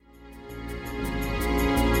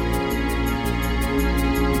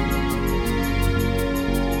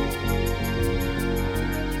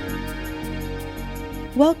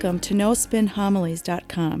Welcome to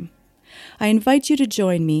nospinhomilies.com. I invite you to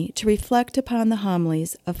join me to reflect upon the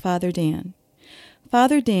homilies of Father Dan.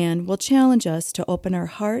 Father Dan will challenge us to open our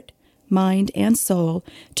heart, mind, and soul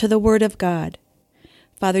to the Word of God.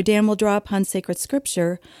 Father Dan will draw upon sacred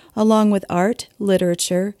scripture along with art,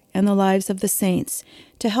 literature, and the lives of the saints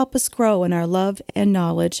to help us grow in our love and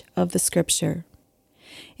knowledge of the scripture.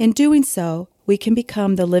 In doing so, we can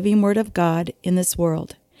become the living Word of God in this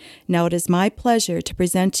world. Now it is my pleasure to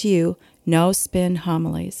present to you No Spin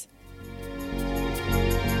Homilies.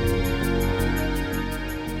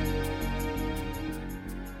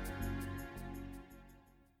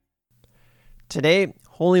 Today,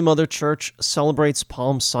 Holy Mother Church celebrates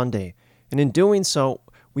Palm Sunday, and in doing so,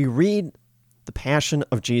 we read the Passion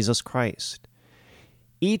of Jesus Christ.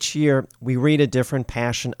 Each year, we read a different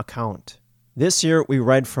Passion account. This year, we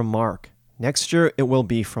read from Mark. Next year, it will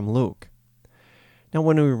be from Luke. Now,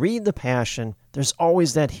 when we read the Passion, there's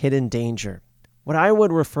always that hidden danger, what I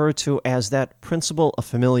would refer to as that principle of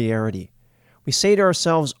familiarity. We say to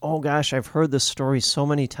ourselves, oh gosh, I've heard this story so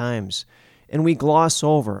many times, and we gloss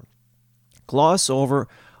over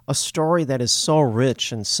a story that is so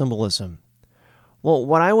rich in symbolism. Well,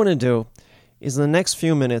 what I want to do is in the next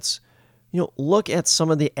few minutes, look at some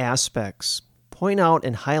of the aspects, point out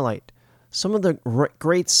and highlight some of the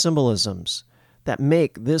great symbolisms that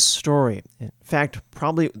make this story, in fact,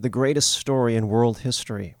 probably the greatest story in world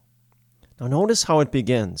history. Now notice how it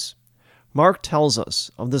begins. Mark tells us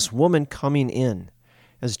of this woman coming in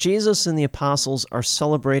as Jesus and the apostles are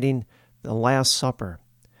celebrating the Last Supper.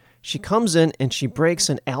 She comes in and she breaks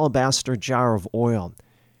an alabaster jar of oil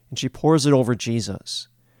and she pours it over Jesus.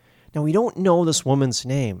 Now we don't know this woman's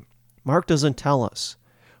name. Mark doesn't tell us.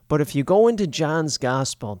 But if you go into John's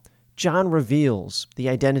Gospel, John reveals the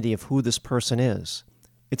identity of who this person is.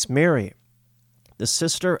 It's Mary, the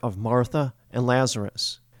sister of Martha and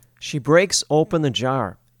Lazarus. She breaks open the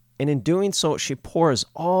jar, and in doing so, she pours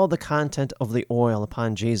all the content of the oil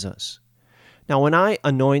upon Jesus. Now, when I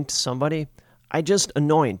anoint somebody, I just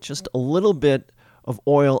anoint just a little bit of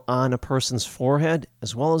oil on a person's forehead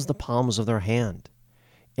as well as the palms of their hand.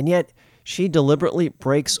 And yet, she deliberately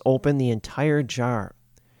breaks open the entire jar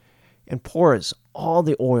and pours all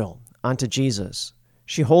the oil onto Jesus.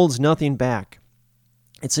 She holds nothing back.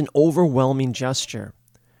 It's an overwhelming gesture.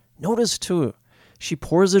 Notice, too, she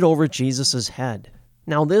pours it over Jesus' head.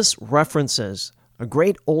 Now, this references a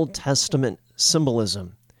great Old Testament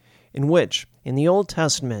symbolism in which, in the Old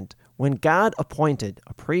Testament, when God appointed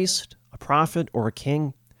a priest, a prophet, or a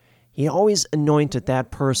king, he always anointed that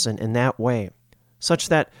person in that way, such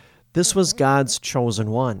that this was God's chosen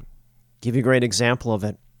one. I'll give you a great example of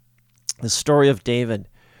it. The story of David.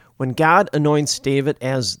 When God anoints David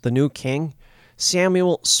as the new king,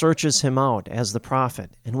 Samuel searches him out as the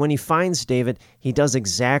prophet. And when he finds David, he does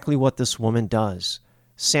exactly what this woman does.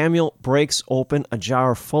 Samuel breaks open a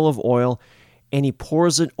jar full of oil and he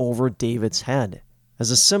pours it over David's head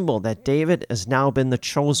as a symbol that David has now been the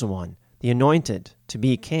chosen one, the anointed to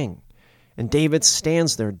be king. And David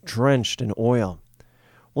stands there drenched in oil.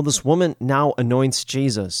 Well, this woman now anoints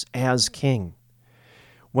Jesus as king.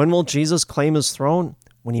 When will Jesus claim his throne?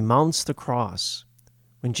 When he mounts the cross.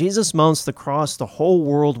 When Jesus mounts the cross, the whole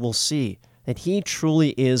world will see that he truly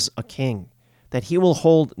is a king, that he will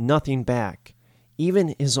hold nothing back,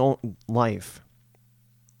 even his own life.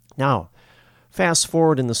 Now, fast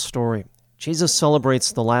forward in the story. Jesus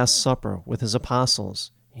celebrates the Last Supper with his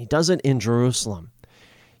apostles. He does it in Jerusalem.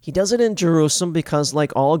 He does it in Jerusalem because,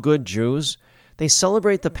 like all good Jews, they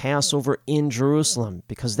celebrate the Passover in Jerusalem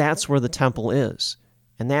because that's where the temple is.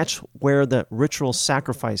 And that's where the ritual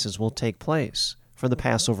sacrifices will take place for the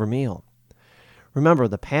Passover meal. Remember,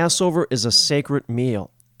 the Passover is a sacred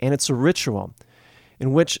meal, and it's a ritual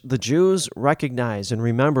in which the Jews recognize and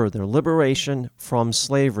remember their liberation from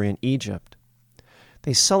slavery in Egypt.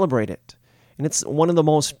 They celebrate it, and it's one of the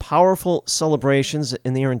most powerful celebrations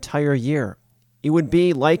in their entire year. It would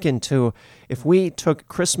be likened to if we took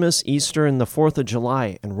Christmas, Easter, and the 4th of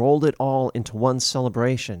July and rolled it all into one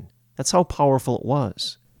celebration. That's how powerful it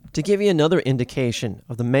was. To give you another indication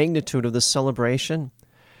of the magnitude of this celebration,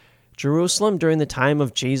 Jerusalem during the time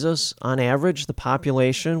of Jesus, on average, the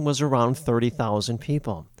population was around 30,000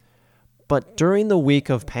 people. But during the week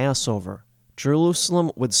of Passover, Jerusalem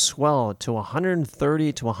would swell to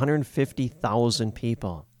 130 to 150,000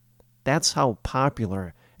 people. That's how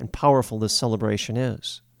popular and powerful this celebration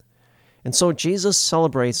is. And so Jesus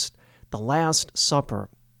celebrates the Last Supper,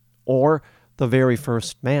 or the very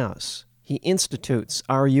first Mass. He institutes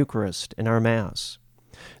our Eucharist in our Mass.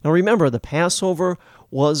 Now remember, the Passover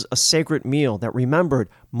was a sacred meal that remembered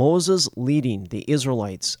Moses leading the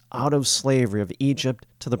Israelites out of slavery of Egypt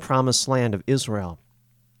to the promised land of Israel.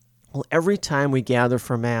 Well, every time we gather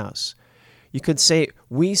for Mass, you could say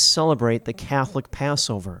we celebrate the Catholic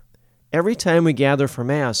Passover. Every time we gather for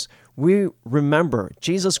Mass, we remember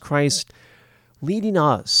Jesus Christ leading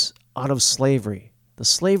us out of slavery, the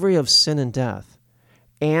slavery of sin and death,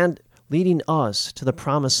 and leading us to the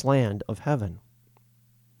promised land of heaven.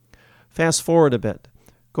 Fast forward a bit.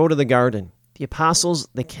 Go to the garden. The apostles,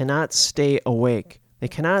 they cannot stay awake. They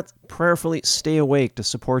cannot prayerfully stay awake to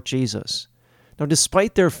support Jesus. Now,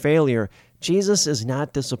 despite their failure, Jesus is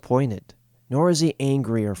not disappointed, nor is he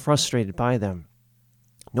angry or frustrated by them.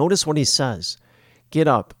 Notice what he says. Get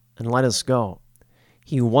up and let us go.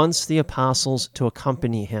 He wants the apostles to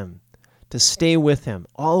accompany him, to stay with him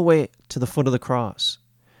all the way to the foot of the cross.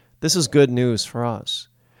 This is good news for us.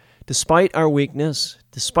 Despite our weakness,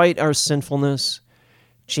 despite our sinfulness,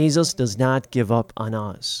 Jesus does not give up on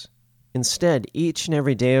us. Instead, each and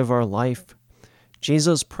every day of our life,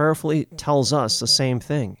 Jesus prayerfully tells us the same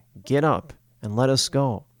thing. Get up and let us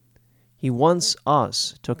go. He wants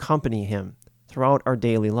us to accompany him throughout our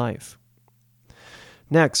daily life.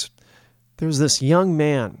 Next, there's this young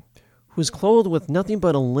man who's clothed with nothing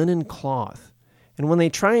but a linen cloth, and when they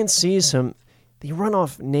try and seize him, they run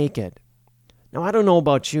off naked. Now, I don't know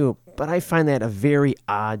about you, but I find that a very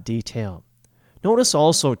odd detail. Notice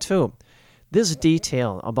also, too, this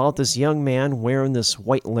detail about this young man wearing this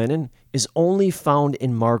white linen is only found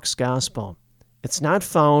in Mark's Gospel. It's not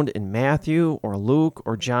found in Matthew or Luke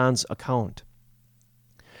or John's account.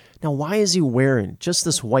 Now, why is he wearing just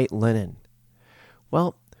this white linen?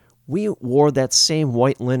 Well, we wore that same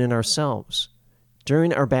white linen ourselves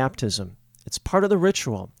during our baptism. It's part of the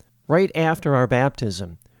ritual. Right after our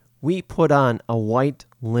baptism, we put on a white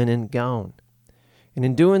linen gown. And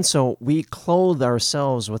in doing so, we clothe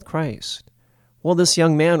ourselves with Christ. Well, this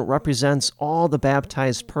young man represents all the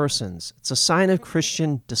baptized persons. It's a sign of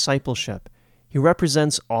Christian discipleship. He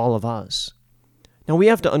represents all of us. Now, we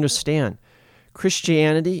have to understand,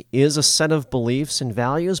 Christianity is a set of beliefs and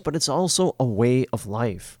values, but it's also a way of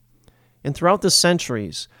life. And throughout the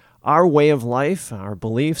centuries, our way of life, our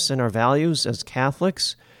beliefs and our values as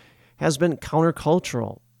Catholics has been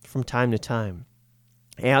countercultural from time to time.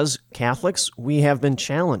 As Catholics, we have been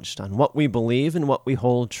challenged on what we believe and what we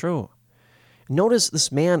hold true. Notice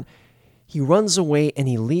this man, he runs away and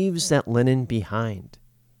he leaves that linen behind.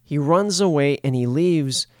 He runs away and he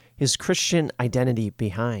leaves his Christian identity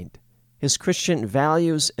behind, his Christian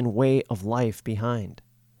values and way of life behind.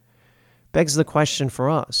 Begs the question for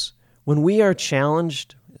us, when we are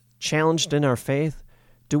challenged in our faith,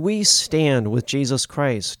 do we stand with Jesus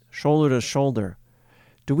Christ shoulder to shoulder?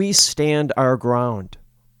 Do we stand our ground?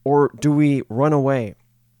 Or do we run away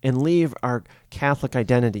and leave our Catholic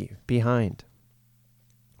identity behind?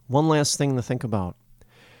 One last thing to think about.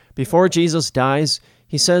 Before Jesus dies,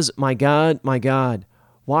 he says, my God,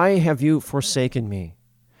 why have you forsaken me?"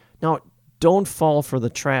 Now, don't fall for the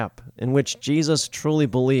trap in which Jesus truly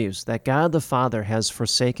believes that God the Father has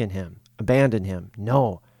forsaken him, abandoned him.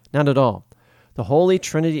 No, not at all. The Holy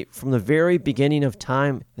Trinity from the very beginning of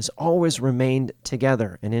time has always remained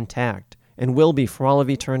together and intact, and will be for all of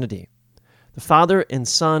eternity. The Father and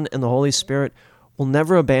Son and the Holy Spirit will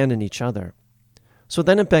never abandon each other. So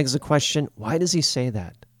then it begs the question, why does he say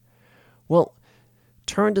that? Well,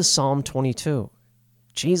 turn to Psalm 22.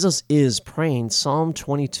 Jesus is praying Psalm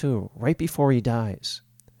 22 right before he dies.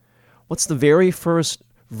 What's the very first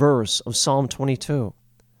verse of Psalm 22?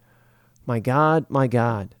 My God,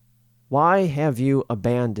 why have you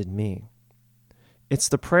abandoned me?" It's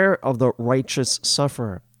the prayer of the righteous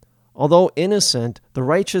sufferer. Although innocent, the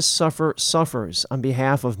righteous sufferer suffers on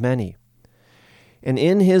behalf of many. And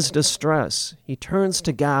in his distress, he turns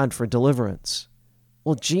to God for deliverance.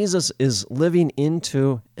 Well, Jesus is living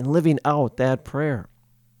into and living out that prayer.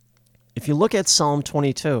 If you look at Psalm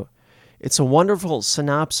 22, it's a wonderful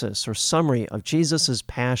synopsis or summary of Jesus'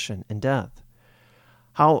 passion and death.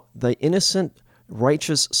 How the innocent,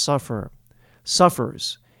 righteous sufferer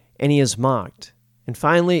suffers, and he is mocked. And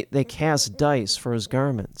finally, they cast dice for his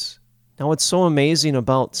garments. Now, what's so amazing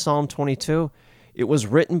about Psalm 22, it was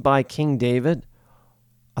written by King David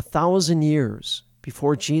 1,000 years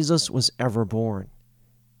before Jesus was ever born.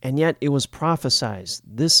 And yet it was prophesied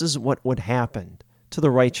this is what would happen to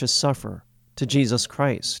the righteous sufferer, to Jesus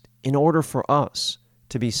Christ, in order for us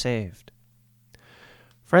to be saved.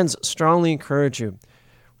 Friends, strongly encourage you,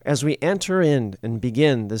 as we enter in and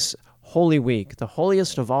begin this Holy Week, the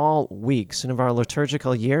holiest of all weeks and of our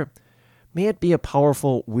liturgical year, may it be a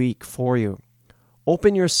powerful week for you.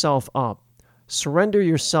 Open yourself up. surrender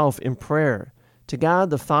yourself in prayer to God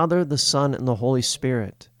the Father, the Son, and the Holy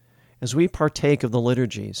Spirit as we partake of the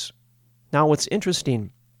liturgies. Now, what's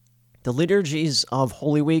interesting, the liturgies of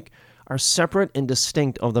Holy Week are separate and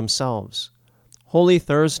distinct of themselves. Holy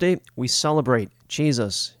Thursday, we celebrate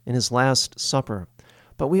Jesus in his Last Supper,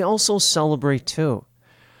 but we also celebrate, too,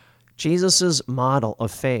 Jesus' model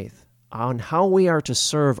of faith on how we are to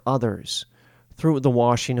serve others through the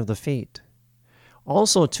washing of the feet.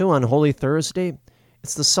 Also, too, on Holy Thursday,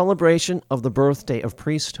 it's the celebration of the birthday of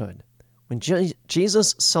priesthood. When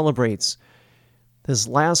Jesus celebrates his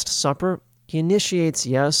Last Supper, he initiates,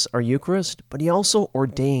 yes, our Eucharist, but he also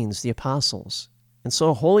ordains the apostles. And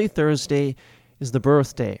so Holy Thursday is the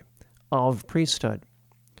birthday of priesthood.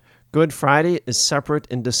 Good Friday is separate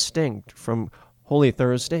and distinct from Holy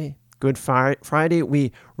Thursday. Good Friday,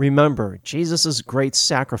 we remember Jesus' great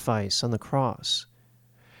sacrifice on the cross.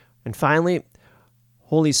 And finally,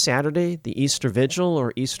 Holy Saturday, the Easter Vigil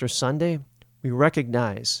or Easter Sunday, we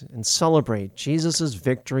recognize and celebrate Jesus'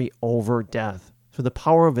 victory over death through the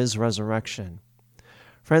power of his resurrection.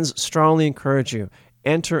 Friends, strongly encourage you,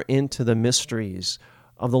 enter into the mysteries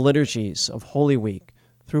of the liturgies of Holy Week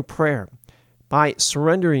through prayer by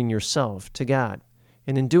surrendering yourself to God.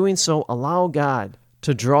 And in doing so, allow God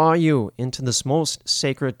to draw you into this most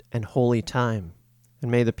sacred and holy time.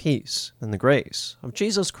 And may the peace and the grace of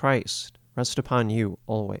Jesus Christ rest upon you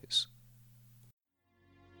always.